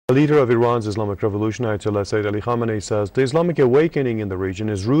The leader of Iran's Islamic Revolution, Ayatollah Sayyid Ali Khamenei, says the Islamic awakening in the region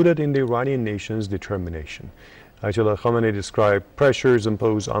is rooted in the Iranian nation's determination. Ayatollah Khamenei described pressures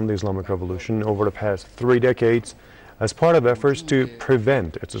imposed on the Islamic Revolution over the past 3 decades as part of efforts to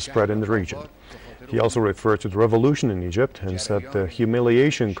prevent its spread in the region. He also referred to the revolution in Egypt and said the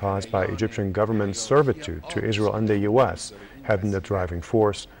humiliation caused by Egyptian government servitude to Israel and the U.S. had been the driving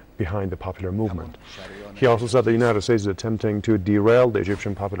force behind the popular movement. He also said the United States is attempting to derail the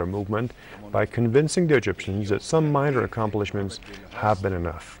Egyptian popular movement by convincing the Egyptians that some minor accomplishments have been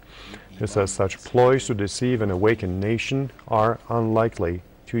enough. He says such ploys to deceive an awakened nation are unlikely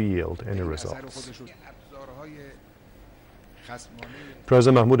to yield any results.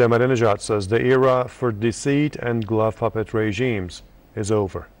 President Mahmoud Ahmadinejad says the era for deceit and glove puppet regimes is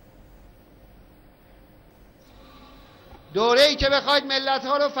over. دوره‌ای که بخواید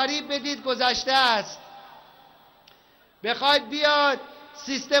ملت‌ها رو فریب بدید گذشته است. بخواید بیاد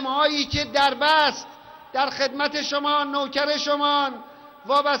سیستم‌هایی که دربست در خدمت شما، نوکر شما،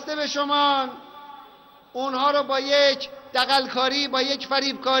 وابسته به شما، اونها رو با یک دغل‌کاری، با یک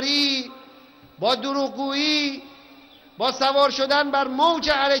فریبکاری، با دروغگویی، با سوار شدن بر موج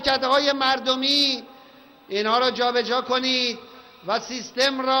حرکت‌های مردمی اینها را جابجا کنید و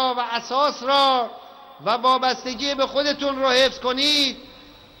سیستم را و اساس را و وابستگی به خودتون رو حفظ کنید.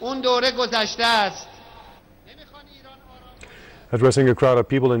 اون دوره گذشته است. Addressing a crowd of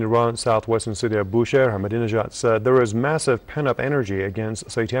people in Iran's southwestern city of Bushehr, Ahmadinejad said there is massive pent-up energy against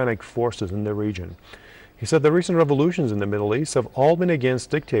satanic forces in the region. He said the recent revolutions in the Middle East have all been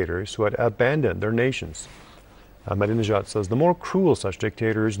against dictators who had abandoned their nations. Ahmadinejad says the more cruel such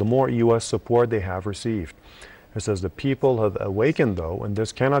dictators, the more U.S. support they have received. He says the people have awakened, though, and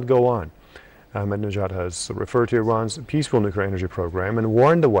this cannot go on. Ahmadinejad has referred to Iran's peaceful nuclear energy program and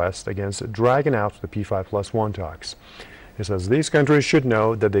warned the West against dragging out the P5+1 talks. He says these countries should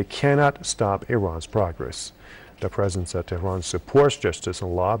know that they cannot stop Iran's progress. The president said Tehran supports justice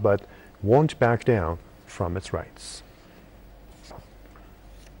and law, but won't back down from its rights.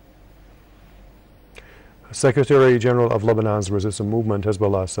 Secretary General of Lebanon's resistance movement,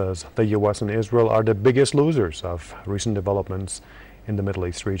 Hezbollah, says the U.S. and Israel are the biggest losers of recent developments in the Middle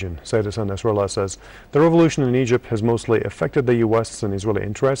East region. Sayyid Hassan Nasrallah says the revolution in Egypt has mostly affected the U.S. and Israeli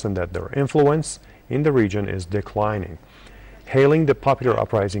interests and that their influence in the region is declining. Hailing the popular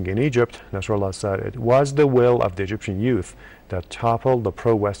uprising in Egypt, Nasrallah said it was the will of the Egyptian youth that toppled the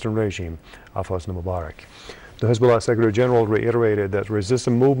pro-Western regime of Hosni Mubarak. The Hezbollah Secretary General reiterated that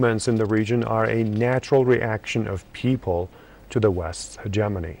resistance movements in the region are a natural reaction of people to the West's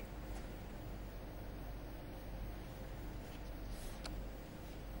hegemony.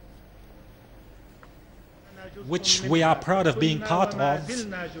 Which we are proud of being part of,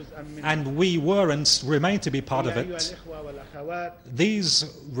 and we were and remain to be part of it. These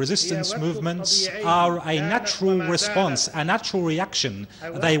resistance movements are a natural response, a natural reaction.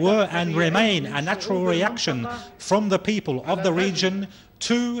 They were and remain a natural reaction from the people of the region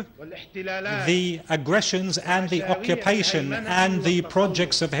to the aggressions and the occupation and the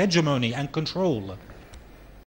projects of hegemony and control.